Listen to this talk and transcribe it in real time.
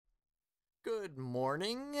Good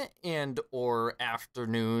morning and or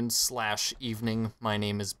afternoon slash evening. My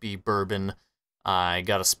name is B-Burban. I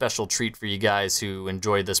got a special treat for you guys who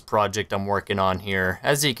enjoy this project I'm working on here.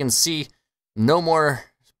 As you can see, no more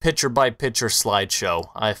picture-by-picture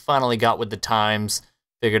slideshow. I finally got with the times,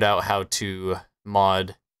 figured out how to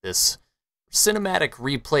mod this cinematic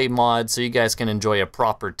replay mod so you guys can enjoy a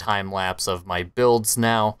proper time lapse of my builds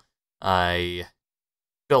now. I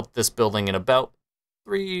built this building in about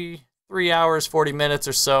 3 hours, 40 minutes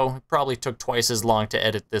or so. It probably took twice as long to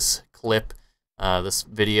edit this clip, this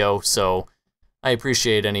video, so I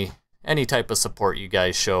appreciate any type of support you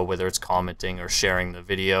guys show, whether it's commenting or sharing the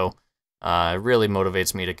video. It really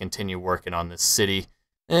motivates me to continue working on this city.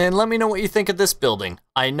 And let me know what you think of this building.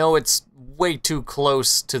 I know it's way too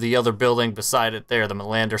close to the other building beside it there, the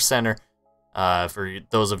Melander Center. For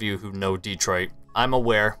those of you who know Detroit, I'm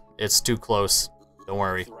aware it's too close. Don't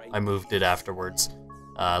worry, I moved it afterwards.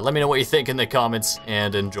 Let me know what you think in the comments,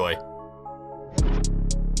 and enjoy.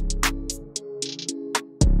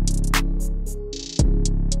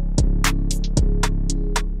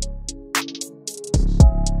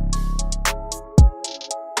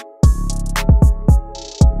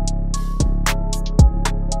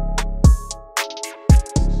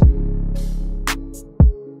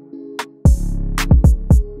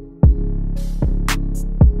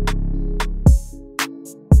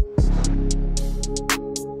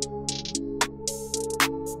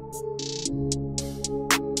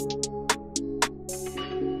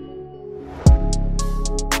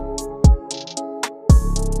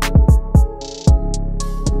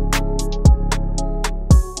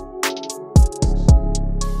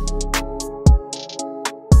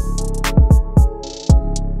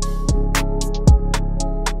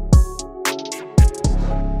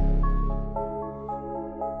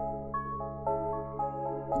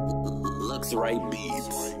 Looks right,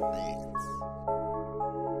 beats.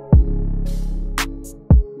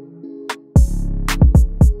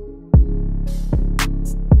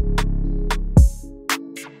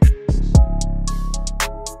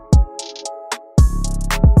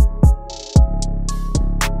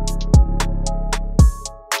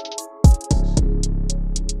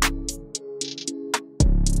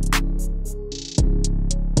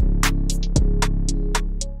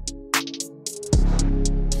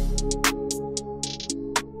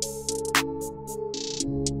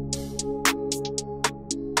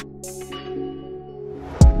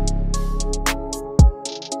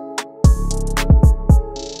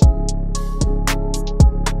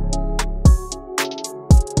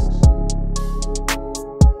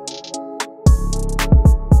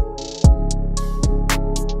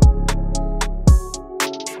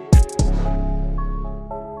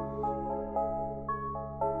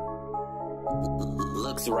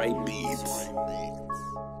 Looks right, beats.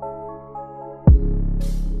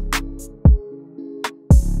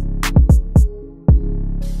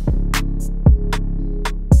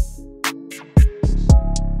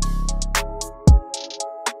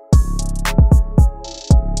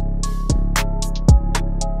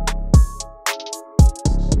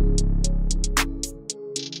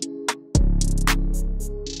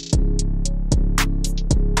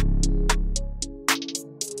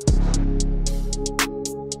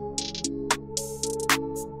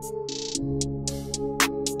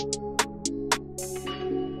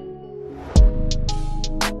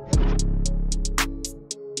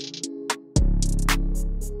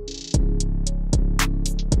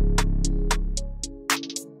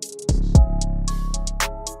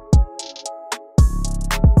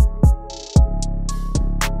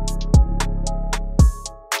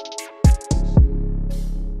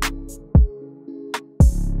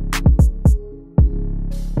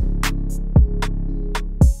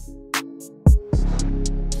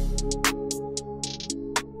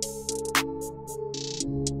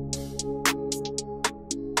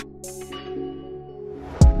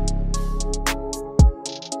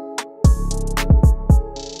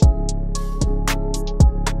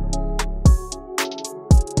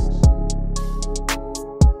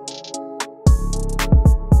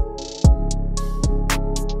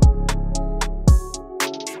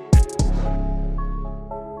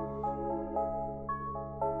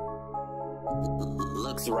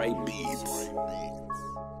 Looks right, beats.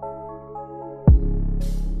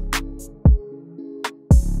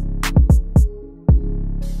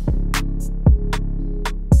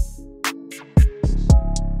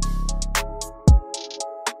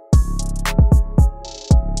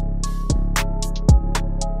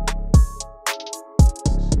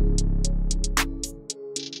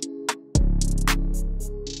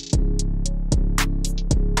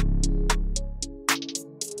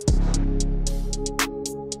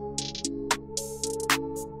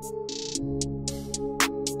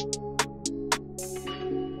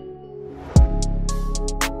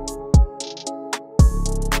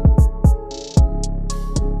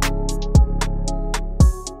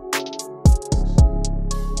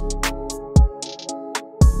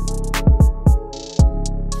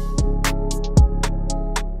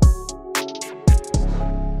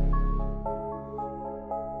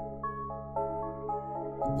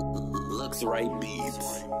 Looks right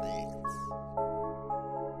beats.